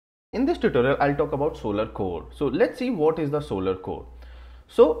In this tutorial, I'll talk about Solr Core. So let's see what is the Solr Core.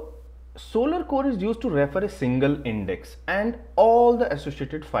 So Solr Core is used to refer a single index and all the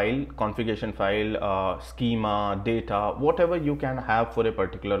associated file, configuration file, schema, data, whatever you can have for a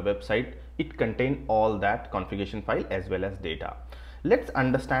particular website. It contains all that configuration file as well as data. Let's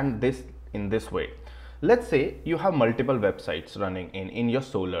understand this in this way. Let's say you have multiple websites running in your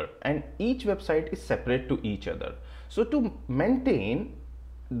Solr, and each website is separate to each other. So to maintain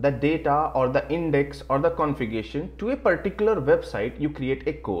the data or the index or the configuration to a particular website, you create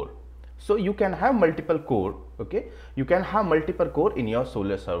a core. So you can have multiple core, okay? You can have multiple core in your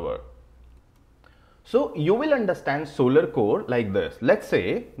Solr server. So you will understand Solr Core like this. Let's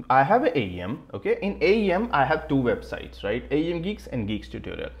say I have a AEM, okay? In AEM, I have two websites, right? AEM Geeks and Geeks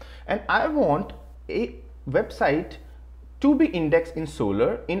Tutorial. And I want a website to be indexed in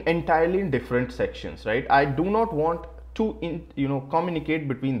Solr in entirely different sections, right? I do not want to communicate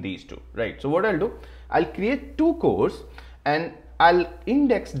between these two, right? So what I'll do, I'll create two cores and I'll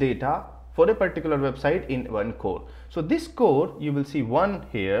index data for a particular website in one core. So this core, you will see one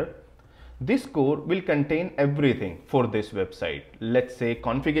here. This core will contain everything for this website. Let's say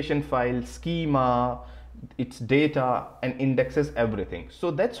configuration file, schema, its data, and indexes everything.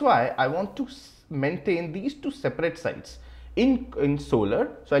 So that's why I want to maintain these two separate sites in Solr.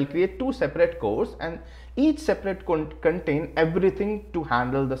 So I'll create two separate cores, and each separate contain everything to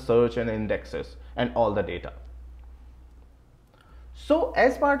handle the search and indexes and all the data. So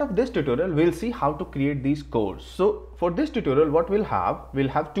as part of this tutorial, we'll see how to create these cores. So for this tutorial, what we'll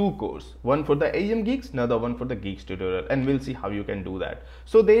have two cores, one for the AEM Geeks, another one for the Geeks tutorial, and we'll see how you can do that.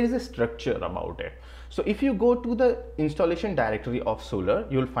 So there is a structure about it. So if you go to the installation directory of Solr,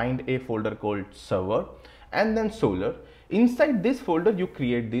 you'll find a folder called server and then Solr. Inside this folder, you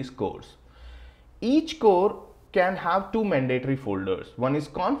create these cores. Each core can have two mandatory folders. One is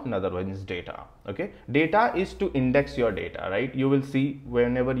conf, another one is data. Okay, data is to index your data, right? You will see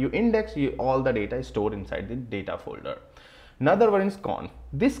whenever you index, all the data is stored inside the data folder. Another one is conf.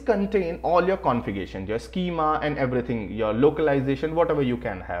 This contain all your configuration, your schema and everything, your localization, whatever you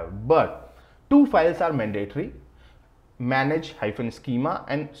can have. But two files are mandatory: manage-schema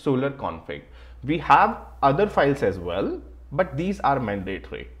and Solr config. We have other files as well, but these are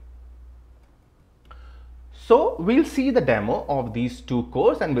mandatory. So we'll see the demo of these two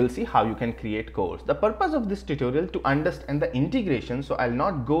cores and we'll see how you can create cores. The purpose of this tutorial to understand the integration, so I'll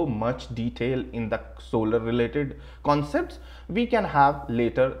not go much detail in the Solr related concepts. We can have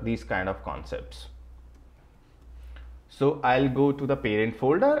later these kind of concepts. So I'll go to the parent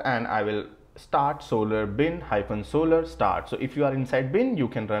folder and I will start Solr bin -Solr start. So if you are inside bin, you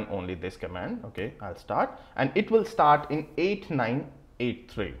can run only this command. Okay, I'll start and it will start in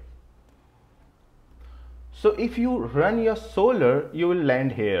 8983. So if you run your Solr, you will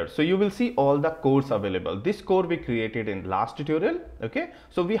land here. So you will see all the cores available. This core we created in last tutorial. Okay,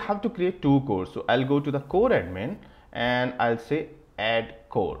 so we have to create two cores. So I'll go to the core admin and I'll say add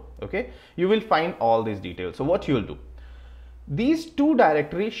core. Okay, you will find all these details. So what you'll do, these two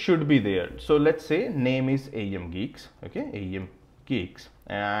directories should be there. So let's say name is AEM Geeks. Okay, AEM Geeks,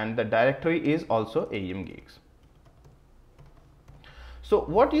 and the directory is also AEM Geeks. So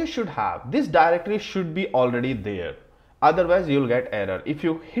what you should have, this directory should be already there. Otherwise you'll get error. If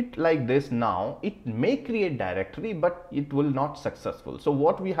you hit like this now, it may create directory, but it will not successful. So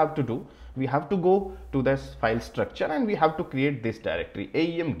what we have to do, we have to go to this file structure and we have to create this directory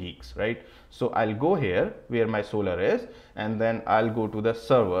AEM Geeks, right? So I'll go here where my Solr is, and then I'll go to the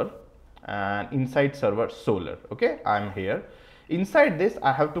server and inside server Solr. Okay, I'm here. Inside this,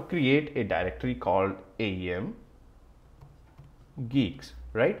 I have to create a directory called AEM Geeks,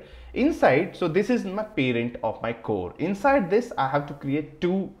 right? Inside, so this is my parent of my core. Inside this, I have to create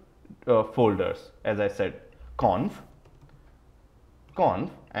two folders, as I said, conf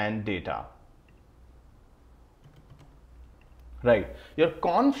and data. Right, your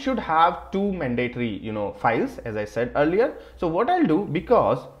conf should have two mandatory files, as I said earlier. So what I'll do,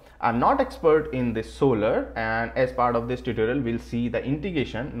 because I'm not expert in this Solr, and as part of this tutorial we'll see the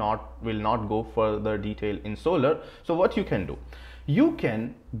integration, will not go further detail in Solr. So what you can do, you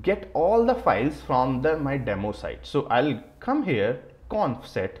can get all the files from my demo site. So I'll come here, conf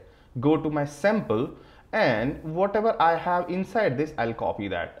set, go to my sample, and whatever I have inside this, I'll copy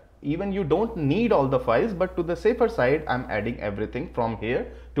that. Even you don't need all the files, but to the safer side, I'm adding everything from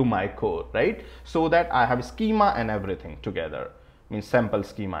here to my core, right? So that I have schema and everything together, means sample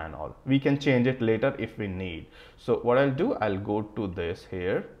schema and all. We can change it later if we need. So what I'll do, I'll go to this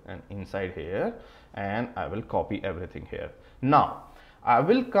here and inside here, and I will copy everything here. Now I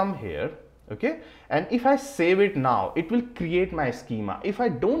will come here. Okay, and if I save it now, it will create my schema. If I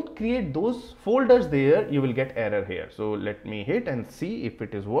don't create those folders there, you will get error here. So let me hit and see if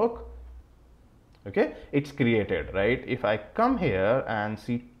it is work. Okay, it's created, right? If I come here and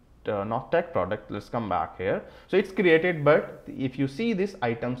see not tech product, let's come back here. So it's created, but if you see, these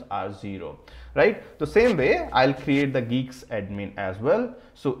items are 0, right? The same way I'll create the geeks admin as well.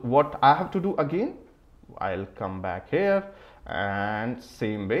 So what I have to do again, I'll come back here, and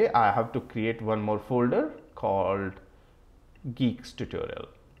same way I have to create one more folder called geeks tutorial.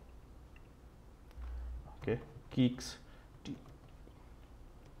 Okay, geeks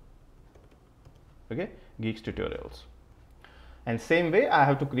tutorials. And same way I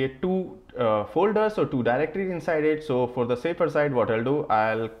have to create two folders or two directories inside it. So for the safer side, what I'll do,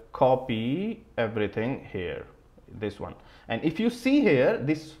 I'll copy everything here, this one. And if you see here,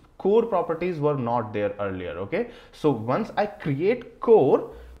 this core properties were not there earlier. Okay, so once I create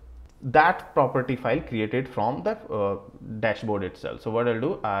core, that property file created from the dashboard itself. So what I'll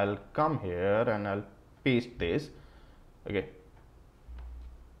do, I'll come here and I'll paste this.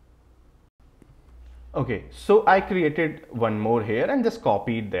 Okay, so I created one more here and just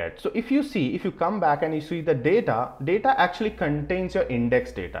copied that. So if you see, if you come back and you see the data actually contains your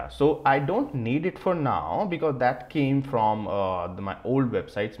index data. So I don't need it for now because that came from my old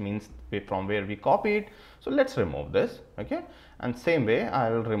websites, means from where we copied. So let's remove this. Okay, and same way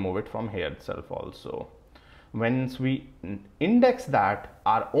I'll remove it from here itself also. Once we index that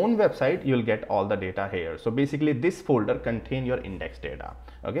our own website, you'll get all the data here. So basically this folder contain your index data.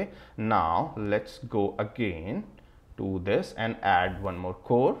 Okay, now let's go again to this and add one more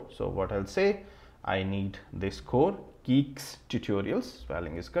core. So what I'll say, I need this core, geeks tutorials,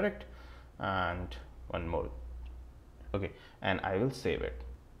 spelling is correct, and one more. Okay, and I will save it.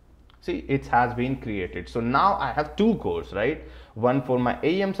 See, it has been created. So now I have two cores, right? One for my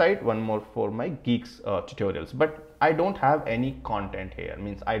AEM site, one more for my geeks tutorials, but I don't have any content here,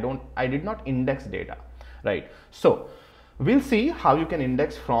 means I did not index data, right? So we'll see how you can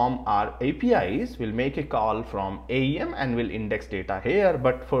index from our APIs. We'll make a call from AEM and we'll index data here.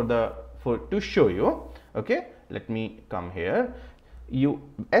 But to show you, okay, let me come here.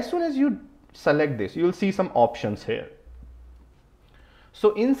 As soon as you select this, you'll see some options here.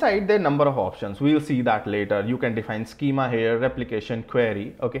 So inside there are number of options. We'll see that later. You can define schema here, replication,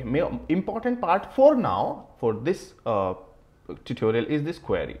 query. Okay, important part for now for this tutorial is this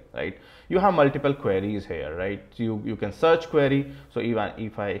query, right? You have multiple queries here, right? You can search query. So even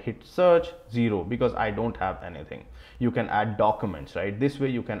if I hit search, 0, because I don't have anything. You can add documents, right? This way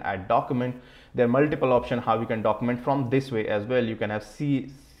you can add document. There are multiple options how you can document from this way as well. You can have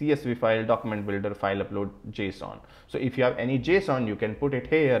CSV file, document builder, file upload, JSON. So if you have any JSON, you can put it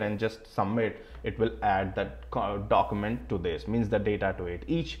here and just submit. It will add that document to this, means the data to it.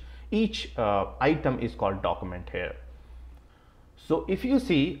 Each item is called document here. So if you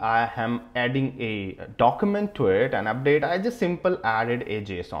see, I am adding a document to it and update. I just simple added a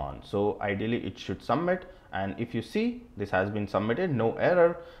JSON. So ideally it should submit. And if you see, this has been submitted, no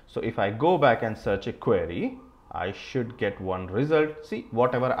error. So if I go back and search a query, I should get one result. See,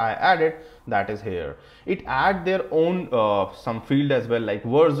 whatever I added, that is here. It add their own some field as well, like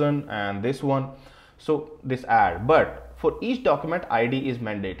version and this one. So this add, but for each document ID is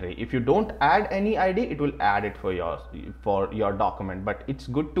mandatory. If you don't add any ID, it will add it for your document. But it's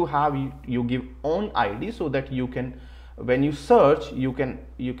good to have you give own ID so that you can, when you search, you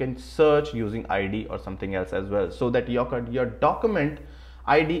can search using ID or something else as well, so that your document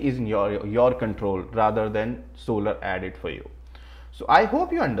ID is in your control rather than Solr add it for you. So I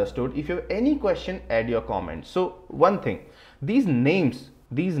hope you understood. If you have any question, add your comments. So one thing, these names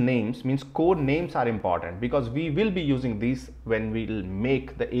means code names are important because we will be using these when we will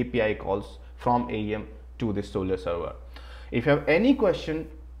make the API calls from AEM to the Solr server. If you have any question,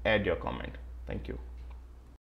 add your comment. Thank you.